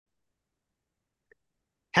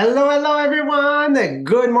Hello, hello, everyone.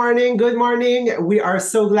 Good morning. Good morning. We are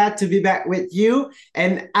so glad to be back with you.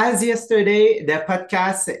 And as yesterday, the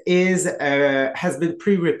podcast is has been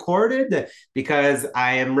pre-recorded because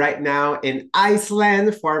I am right now in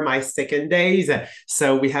Iceland for my second days.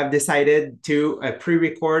 So we have decided to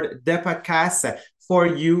pre-record the podcast for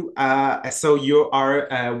you. So you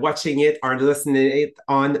are watching it or listening it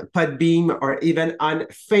on Podbeam or even on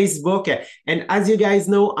Facebook. And as you guys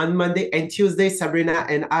know, on Monday and Tuesday, Sabrina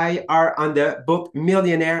and I are on the book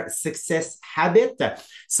Millionaire Success Habit.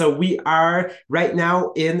 So we are right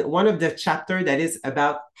now in one of the chapter that is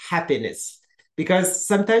about happiness. Because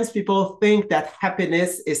sometimes people think that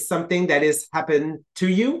happiness is something that is happened to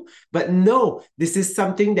you, but no, this is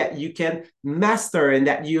something that you can master and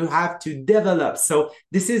that you have to develop. So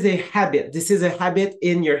this is a habit. This is a habit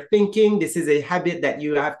in your thinking. This is a habit that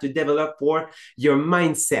you have to develop for your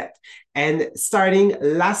mindset. And starting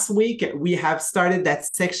last week, we have started that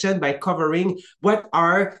section by covering what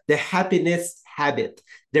are the happiness habits.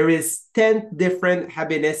 There is 10 different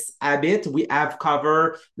happiness habits. We have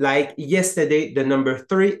covered like yesterday, the number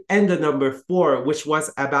 3 and the number 4, which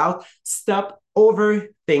was about stop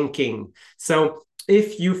overthinking. So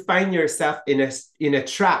if you find yourself in a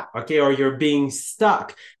trap, okay, or you're being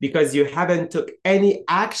stuck because you haven't took any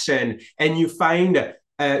action and you find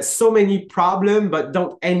so many problems but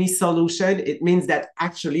don't any solution, it means that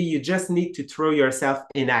actually you just need to throw yourself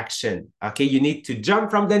in action. Okay, you need to jump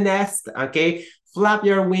from the nest, okay, flap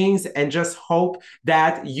your wings and just hope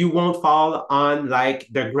that you won't fall on like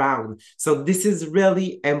the ground. So this is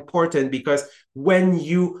really important because when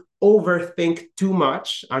you overthink too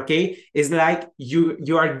much, okay, it's like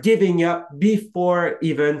you are giving up before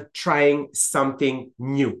even trying something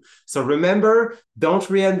new. So remember, don't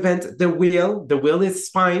reinvent the wheel. The wheel is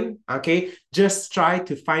fine, okay? Just try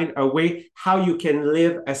to find a way how you can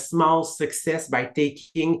live a small success by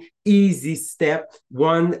taking easy step,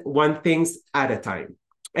 one things at a time.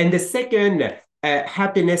 And the second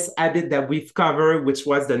happiness habit that we've covered, which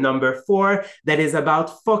was the number 4, that is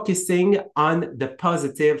about focusing on the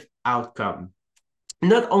positive outcome.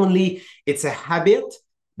 Not only it's a habit,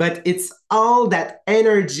 but it's all that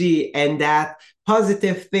energy and that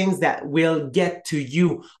positive things that will get to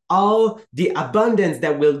you, all the abundance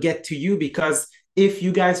that will get to you. Because if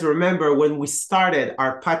you guys remember when we started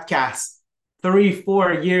our podcast 3,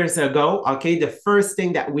 4 years ago, okay, the first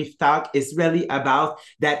thing that we've talked is really about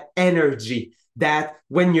that energy, that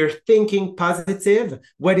when you're thinking positive,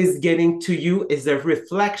 what is getting to you is a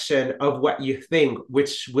reflection of what you think,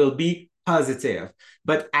 which will be positive.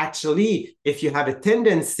 But actually, if you have a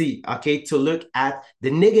tendency, okay, to look at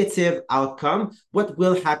the negative outcome, what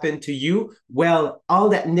will happen to you? Well, all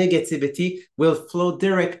that negativity will flow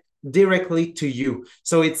directly to you.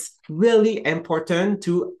 So it's really important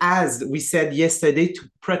to, as we said yesterday, to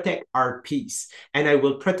protect our peace. And I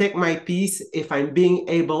will protect my peace if I'm being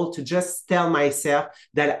able to just tell myself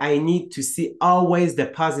that I need to see always the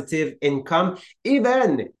positive income,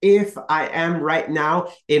 even if I am right now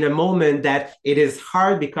in a moment that it is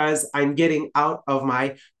hard because I'm getting out of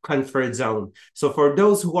my comfort zone. So for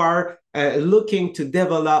those who are looking to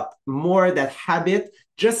develop more that habit,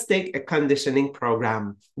 just take a conditioning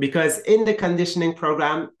program, because in the conditioning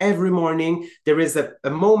program, every morning there is a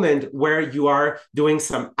moment where you are doing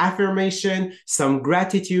some affirmation, some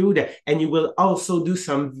gratitude, and you will also do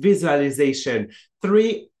some visualization.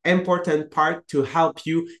 3 important parts to help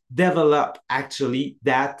you develop actually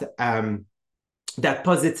that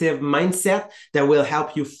positive mindset that will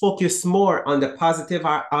help you focus more on the positive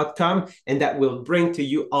outcome and that will bring to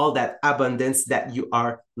you all that abundance that you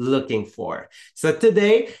are looking for. So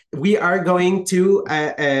today we are going to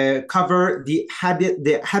cover the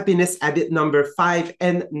happiness habit number 5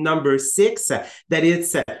 and number 6, that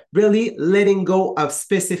it's really letting go of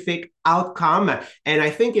specific outcome. And I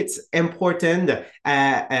think it's important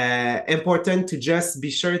to just be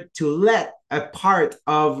sure to let a part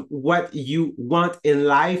of what you want in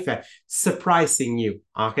life surprising you.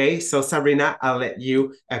 Okay, so Sabrina, I'll let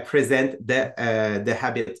you present the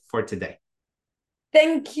habit for today.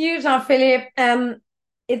 Thank you, Jean-Philippe.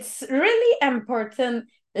 It's really important.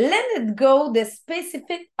 Let it go. The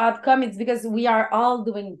specific outcome, it's because we are all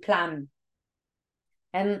doing plan.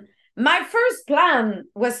 And my first plan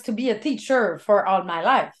was to be a teacher for all my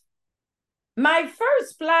life. My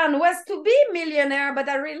first plan was to be a millionaire, but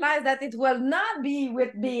I realized that it will not be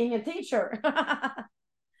with being a teacher.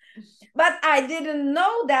 But I didn't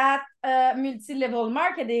know that multi-level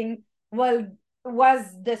marketing was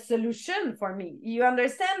the solution for me. You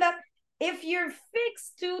understand that if you're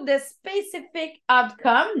fixed to the specific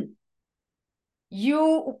outcome,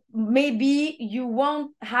 maybe you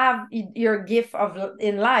won't have your gift of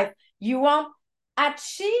in life. You won't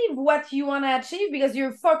achieve what you want to achieve because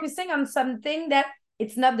you're focusing on something that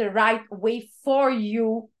it's not the right way for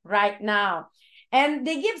you right now. And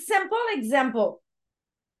they give simple example.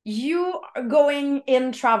 You are going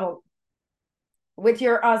in travel with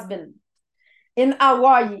your husband in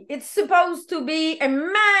Hawaii. It's supposed to be a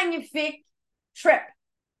magnificent trip.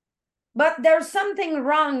 But there's something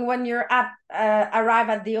wrong when you're arrive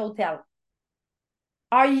at the hotel.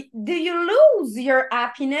 Do you lose your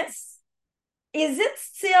happiness? Is it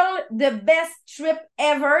still the best trip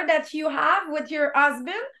ever that you have with your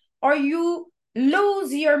husband? Or you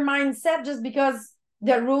lose your mindset just because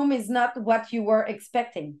the room is not what you were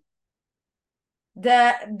expecting?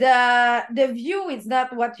 The view is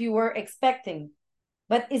not what you were expecting.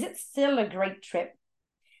 But is it still a great trip?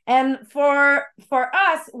 And for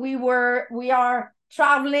us, we are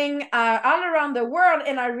traveling all around the world.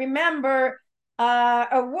 And I remember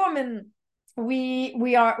a woman, we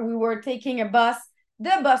were taking a bus.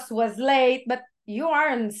 The bus was late, but you are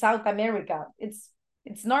in South America. It's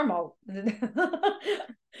normal. The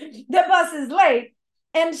bus is late.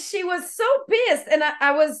 And she was so pissed. And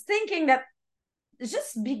I was thinking that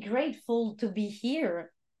just be grateful to be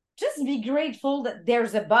here. Just be grateful that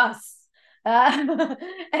there's a bus.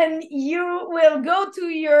 And you will go to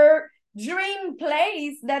your dream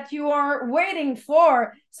place that you are waiting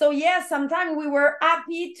for. So yes, sometimes we were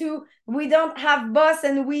happy we don't have bus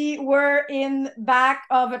and we were in back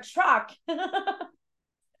of a truck.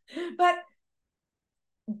 But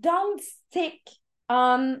don't stick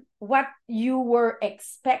on what you were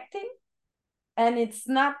expecting, and it's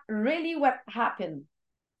not really what happened.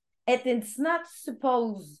 It's not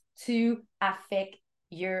supposed to affect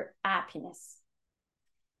your happiness.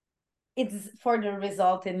 It's for the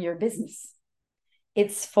result in your business.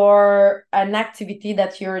 It's for an activity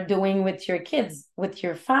that you're doing with your kids, with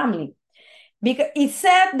your family. Because he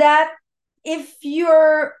said that if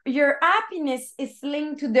your happiness is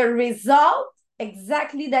linked to the result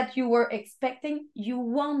exactly that you were expecting, you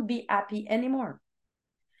won't be happy anymore.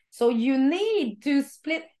 So you need to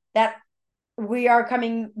split that. We are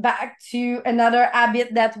coming back to another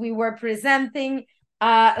habit that we were presenting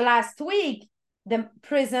last week, the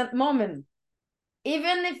present moment.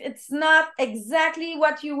 Even if it's not exactly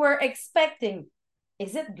what you were expecting,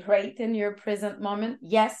 is it great in your present moment?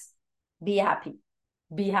 Yes, be happy.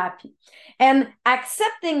 Be happy. And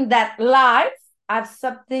accepting that life has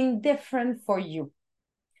something different for you.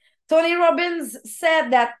 Tony Robbins said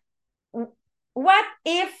that, what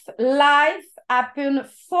if life happened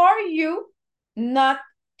for you, not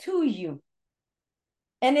to you?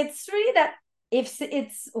 And it's really that if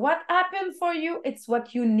it's what happened for you, it's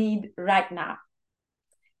what you need right now.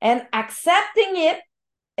 And accepting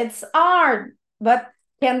it's hard, but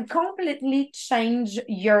can completely change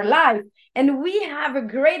your life. And we have a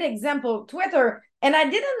great example, Twitter. And I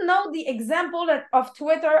didn't know the example of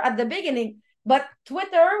Twitter at the beginning, but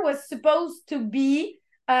Twitter was supposed to be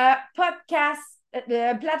a podcast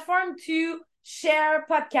platform to share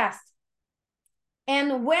podcasts.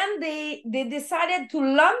 And when they decided to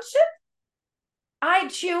launch it,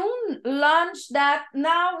 iTunes launched that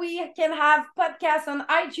now we can have podcasts on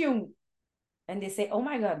iTunes. And they say, oh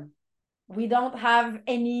my God, we don't have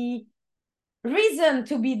any reason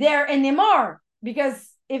to be there anymore, because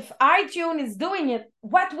if iTunes is doing it,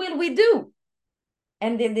 what will we do?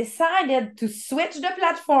 And they decided to switch the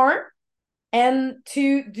platform and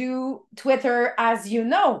to do Twitter as you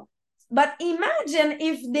know. But imagine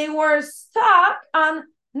if they were stuck on,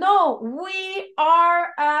 no, we are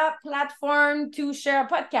a platform to share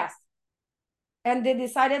podcasts. And they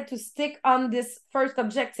decided to stick on this first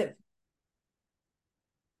objective.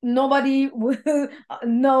 Nobody will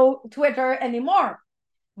know Twitter anymore.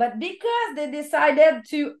 But because they decided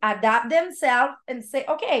to adapt themselves and say,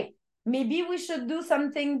 okay, maybe we should do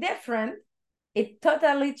something different, it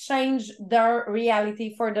totally changed their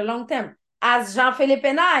reality for the long term. As Jean-Philippe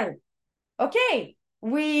and I, okay,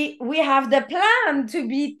 we have the plan to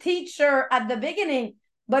be teacher at the beginning,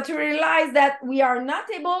 but to realize that we are not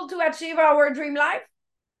able to achieve our dream life.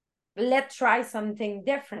 Let's try something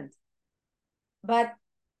different. But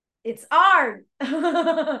it's hard.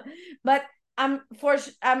 But I'm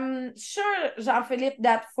sure, Jean-Philippe,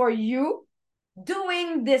 that for you,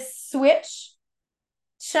 doing this switch,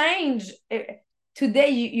 change, today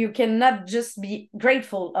you cannot just be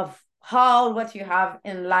grateful of all what you have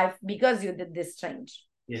in life because you did this change.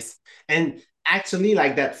 Yes. And actually,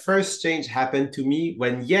 like that first change happened to me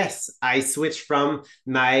when, yes, I switched from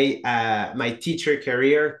my teacher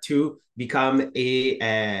career to become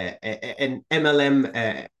an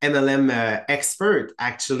MLM expert,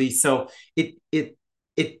 actually. So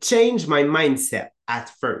it changed my mindset at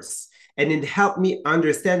first. And it helped me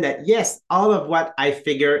understand that, yes, all of what I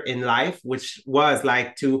figure in life, which was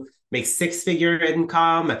like to make six-figure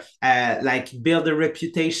income, like build a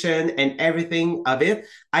reputation and everything of it.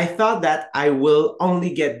 I thought that I will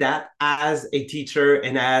only get that as a teacher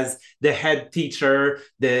and as the head teacher,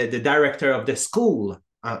 the director of the school.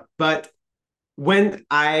 But when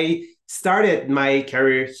I started my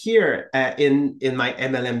career here in my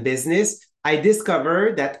MLM business, I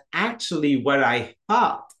discovered that actually what I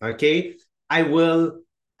thought, okay, I will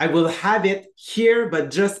I will have it here, but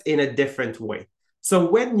just in a different way. So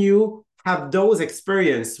when you have those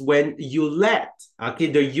experience, when you let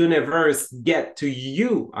the universe get to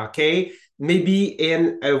you, okay, maybe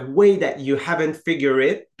in a way that you haven't figured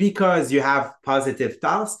it because you have positive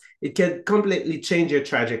thoughts, it can completely change your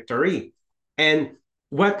trajectory. And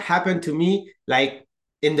what happened to me, like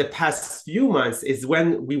in the past few months, is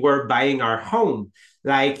when we were buying our home.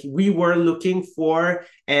 Like we were looking for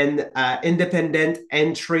an independent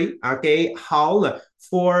entry, okay, hall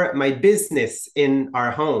for my business in our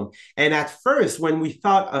home. And at first, when we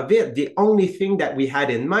thought of it, the only thing that we had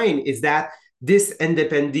in mind is that this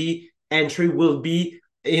independent entry will be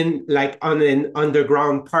in like on an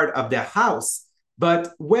underground part of the house.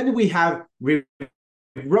 But when we have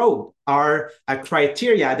wrote our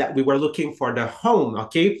criteria that we were looking for the home,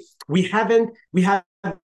 okay, we have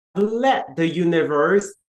let the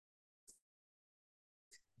universe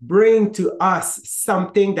bring to us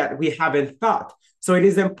something that we haven't thought. So it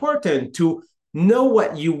is important to know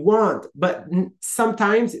what you want, but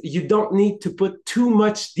sometimes you don't need to put too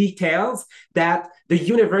much details that the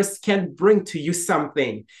universe can bring to you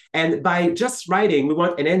something. And by just writing, we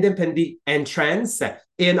want an independent entrance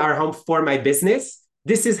in our home for my business.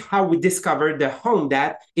 This is how we discovered the home,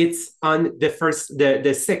 that it's on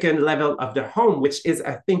the second level of the home, which is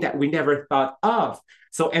a thing that we never thought of.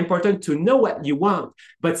 So important to know what you want,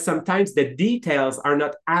 but sometimes the details are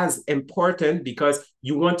not as important because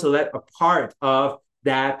you want to let a part of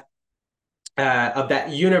that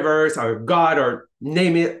universe or God or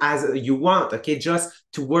name it as you want, okay, just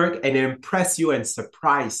to work and impress you and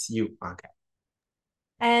surprise you. Okay.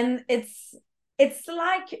 And it's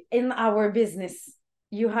like in our business,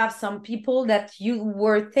 you have some people that you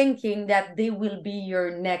were thinking that they will be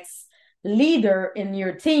your next leader in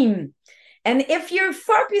your team. And if you're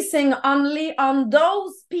focusing only on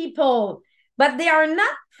those people, but they are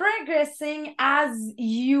not progressing as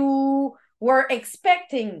you were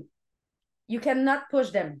expecting, you cannot push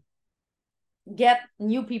them. Get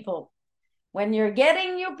new people. When you're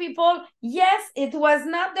getting new people, yes, it was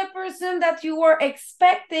not the person that you were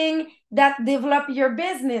expecting that develop your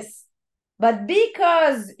business. But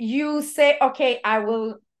because you say, okay, I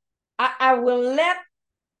will let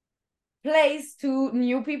place to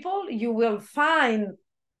new people, you will find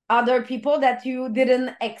other people that you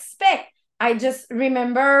didn't expect. I just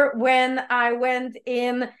remember when I went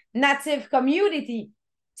in Native community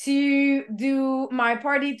to do my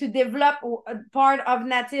party to develop a part of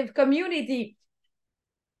Native community.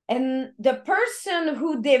 And the person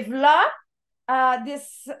who developed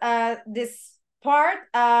this part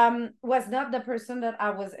was not the person that I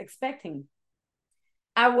was expecting.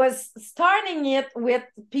 I was starting it with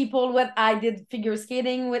people what I did figure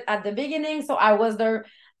skating with at the beginning. So I was their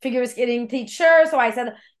figure skating teacher. So I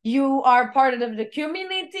said, you are part of the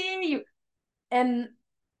community. And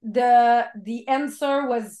the answer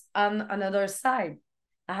was on another side.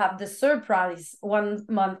 I have the surprise 1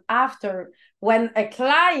 month after when a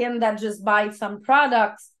client that just buys some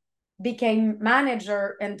products became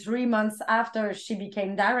manager, and 3 months after she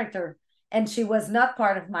became director, and she was not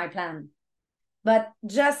part of my plan. But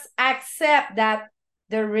just accept that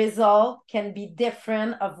the result can be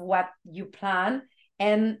different of what you plan,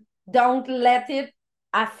 and don't let it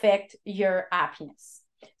affect your happiness.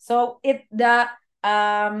 So this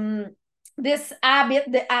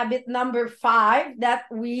habit, the habit number 5 that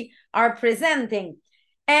we are presenting,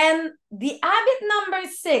 and the habit number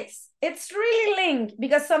 6, it's really linked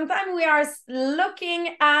because sometimes we are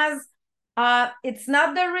looking as it's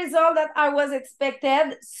not the result that I was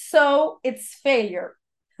expected, so it's failure.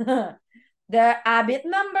 The habit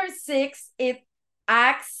number 6, it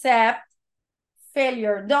accept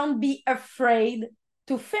failure. Don't be afraid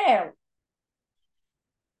to fail.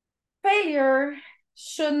 Failure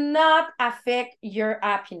should not affect your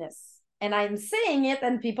happiness. And I'm saying it,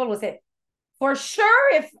 and people will say, For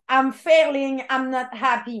sure, if I'm failing, I'm not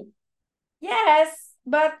happy. Yes,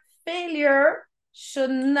 but failure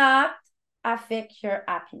should not affect your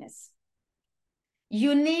happiness.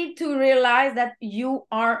 You need to realize that you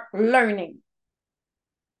are learning.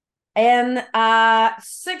 And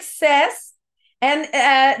success, and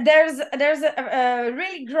there's a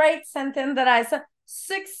really great sentence that I said: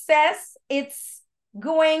 success, it's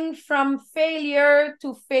going from failure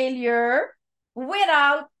to failure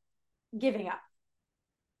without giving up.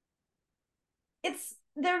 It's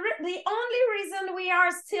the only reason we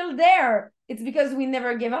are still there. It's because we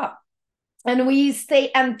never give up, and we stay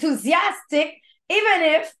enthusiastic even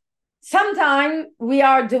if sometimes we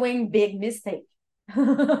are doing big mistakes.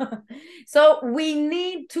 So we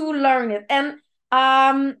need to learn it. And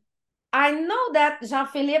I know that,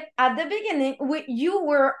 Jean-Philippe, at the beginning, you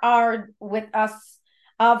were hard with us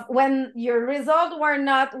of when your results were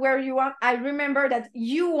not where you want. I remember that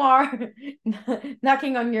you are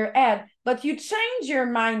knocking on your head, but you change your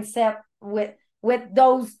mindset with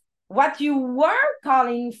those what you were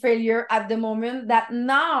calling failure at the moment that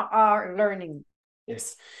now are learning.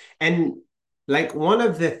 Yes. And like one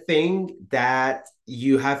of the things that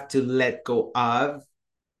you have to let go of,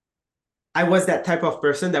 I was that type of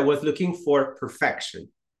person that was looking for perfection.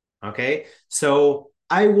 Okay. So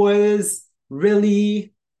I was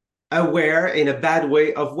really aware in a bad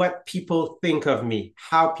way of what people think of me,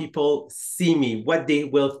 how people see me, what they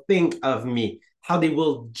will think of me, how they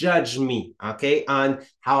will judge me, okay, on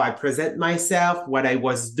how I present myself, what I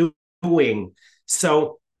was doing.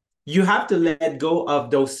 So you have to let go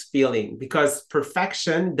of those feelings because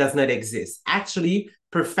perfection does not exist. Actually,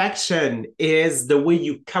 perfection is the way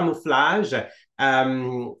you camouflage.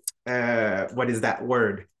 What is that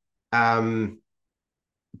word?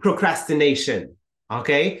 Procrastination.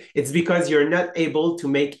 Okay, it's because you're not able to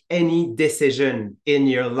make any decision in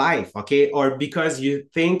your life. Okay, or because you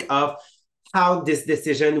think of how this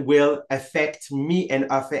decision will affect me and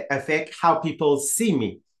affect how people see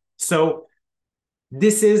me. So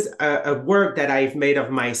this is a work that I've made of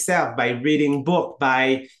myself by reading book,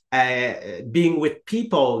 by being with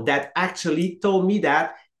people that actually told me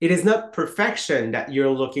that it is not perfection that you're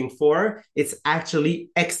looking for, it's actually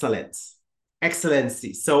excellence,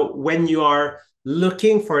 excellency. So when you are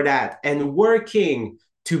looking for that and working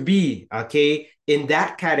to be, okay, in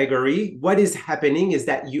that category, what is happening is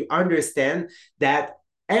that you understand that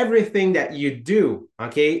everything that you do,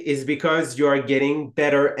 okay, is because you are getting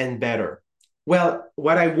better and better. Well,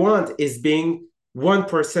 what I want is being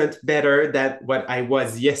 1% better than what I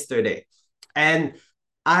was yesterday. And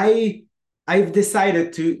I I've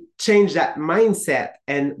decided to change that mindset.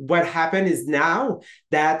 And what happened is now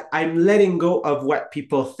that I'm letting go of what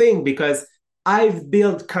people think because I've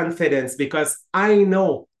built confidence because I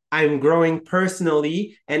know I'm growing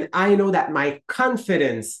personally and I know that my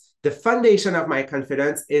confidence, the foundation of my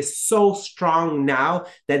confidence is so strong now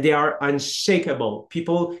that they are unshakable.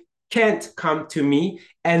 People can't come to me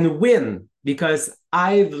and win because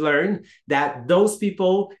I've learned that those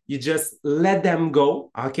people, you just let them go,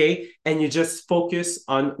 okay? And you just focus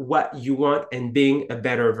on what you want and being a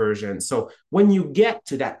better version. So when you get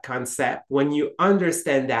to that concept, when you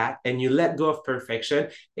understand that and you let go of perfection,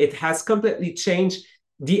 it has completely changed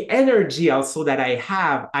the energy also that I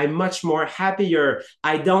have. I'm much more happier.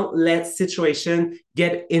 I don't let situation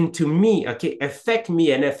get into me, okay, affect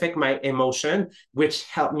me and affect my emotion, which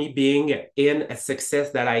help me being in a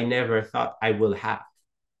success that I never thought I will have.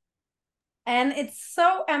 And it's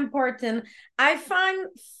so important. I find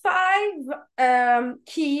five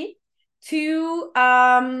key to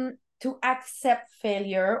accept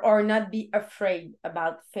failure or not be afraid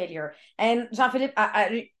about failure. And Jean-Philippe,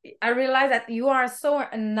 I realize that you are so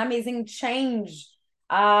an amazing change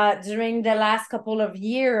during the last couple of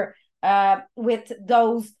years with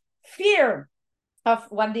those fear of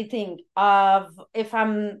what they think of if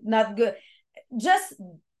I'm not good, just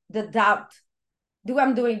the doubt. Do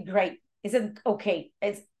I'm doing great? Is it okay?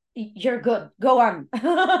 You're good. Go on.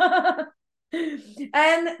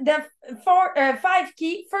 And the five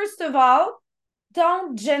key. First of all,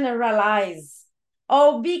 don't generalize.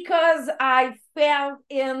 Oh, because I failed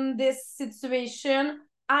in this situation,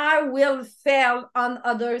 I will fail on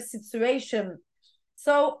other situation.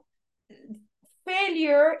 So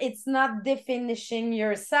failure, it's not definition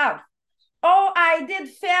yourself. Oh, I did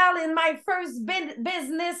fail in my first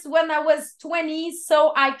business when I was 20,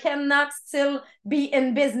 so I cannot still be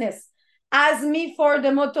in business. As me for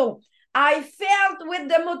the moto. I failed with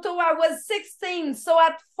the moto, I was 16, so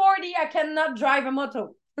at 40, I cannot drive a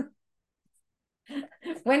moto.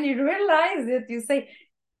 When you realize it, you say,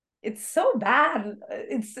 it's so bad.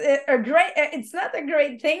 It's not a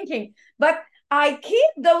great thinking. But I keep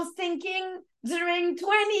those thinking during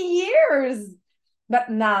 20 years. But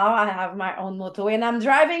now I have my own moto and I'm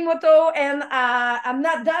driving moto and I'm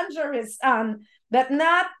not dangerous. But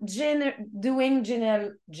not doing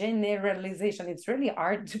generalization. It's really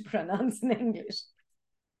hard to pronounce in English.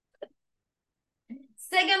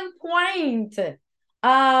 Second point,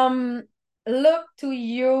 look to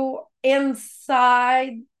you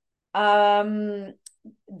inside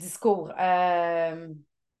discours.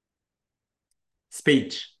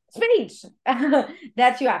 Speech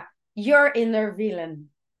that you have your inner villain.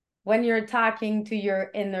 When you're talking to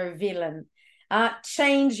your inner villain,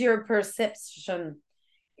 change your perception.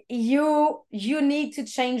 You need to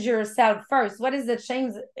change yourself first. What is the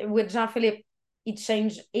change with Jean-Philippe? He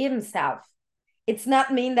changed himself. It's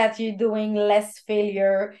not mean that you're doing less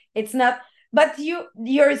failure. It's not, but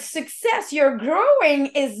your success, your growing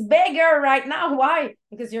is bigger right now. Why?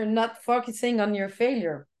 Because you're not focusing on your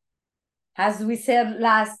failure. As we said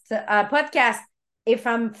last podcast, if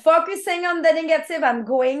I'm focusing on the negative, I'm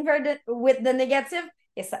going with the negative.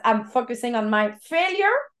 If I'm focusing on my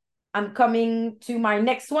failure, I'm coming to my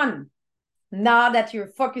next one. Now that you're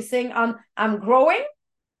focusing on, I'm growing,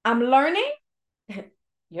 I'm learning,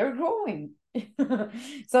 you're growing.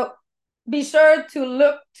 So be sure to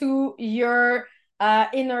look to your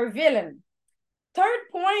inner villain. Third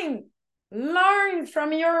point, learn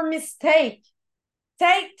from your mistake.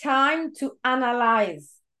 Take time to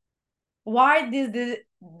analyze. Why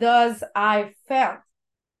does I fail?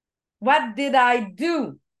 What did I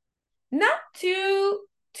do? Not to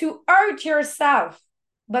hurt yourself,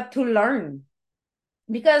 but to learn.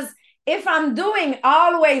 Because if I'm doing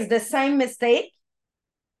always the same mistake,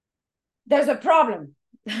 there's a problem.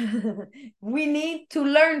 We need to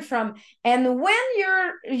learn from. And when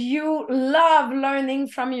you love learning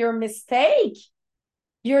from your mistake,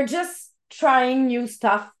 you're just trying new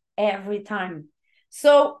stuff every time.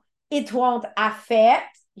 So it won't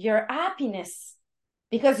affect your happiness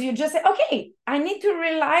because you just say, okay, I need to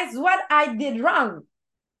realize what I did wrong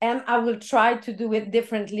and I will try to do it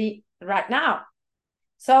differently right now.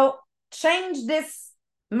 So change this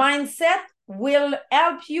mindset will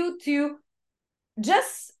help you to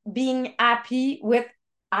just being happy with,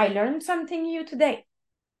 I learned something new today.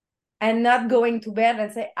 And not going to bed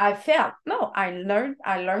and say, I failed. No, I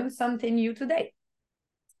learned something new today.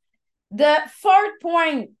 The fourth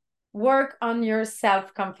point, work on your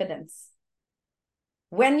self-confidence.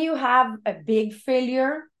 When you have a big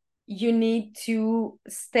failure, you need to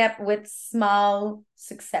step with small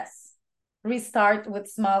success. Restart with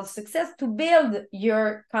small success to build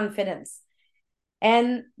your confidence.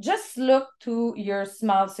 And just look to your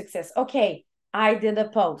small success. Okay, I did a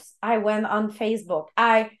post. I went on Facebook.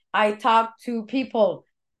 I talked to people.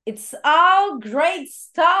 It's all great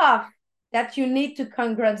stuff that you need to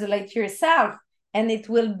congratulate yourself, and it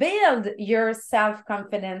will build your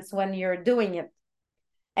self-confidence when you're doing it.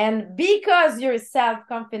 And because your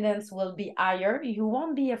self-confidence will be higher, you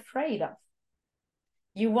won't be afraid of.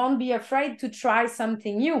 You won't be afraid to try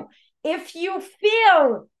something new. If you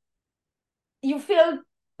feel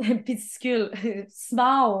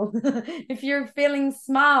small, if you're feeling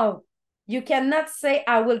small, you cannot say,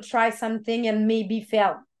 I will try something and maybe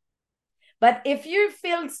fail. But if you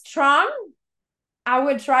feel strong, I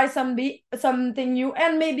will try something new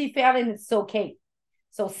and maybe fail, and it's okay.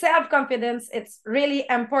 So self-confidence, it's really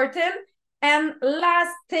important. And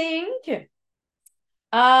last thing,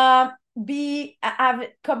 have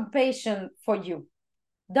compassion for you.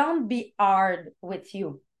 Don't be hard with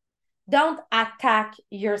you. Don't attack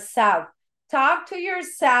yourself. Talk to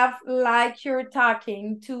yourself like you're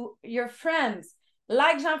talking to your friends.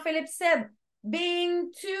 Like Jean-Philippe said,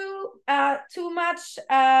 being too much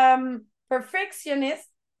perfectionist,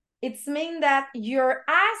 it's mean that you're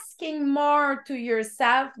asking more to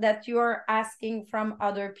yourself that you're asking from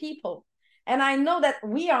other people. And I know that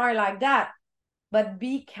we are like that, but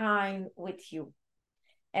be kind with you.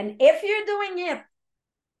 And if you're doing it,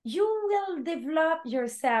 you will develop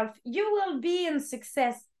yourself. You will be in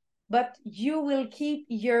success, but you will keep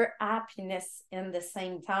your happiness in the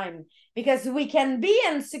same time. Because we can be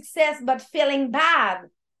in success, but feeling bad.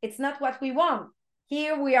 It's not what we want.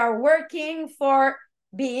 Here we are working for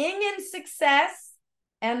being in success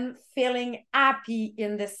and feeling happy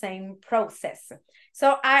in the same process.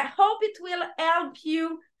 So I hope it will help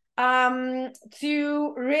you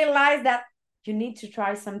to realize that you need to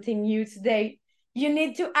try something new today. You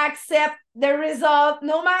need to accept the result,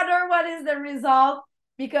 no matter what is the result,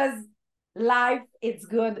 because life is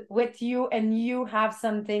good with you and you have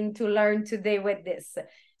something to learn today with this.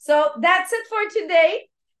 So that's it for today.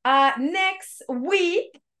 Next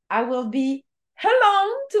week, I will be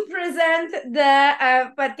alone to present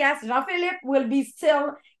the podcast. Jean-Philippe will be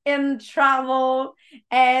still in travel,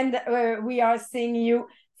 and we are seeing you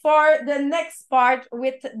for the next part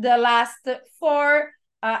with the last 4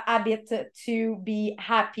 habits to be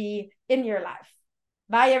happy in your life.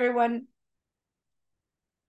 Bye, everyone.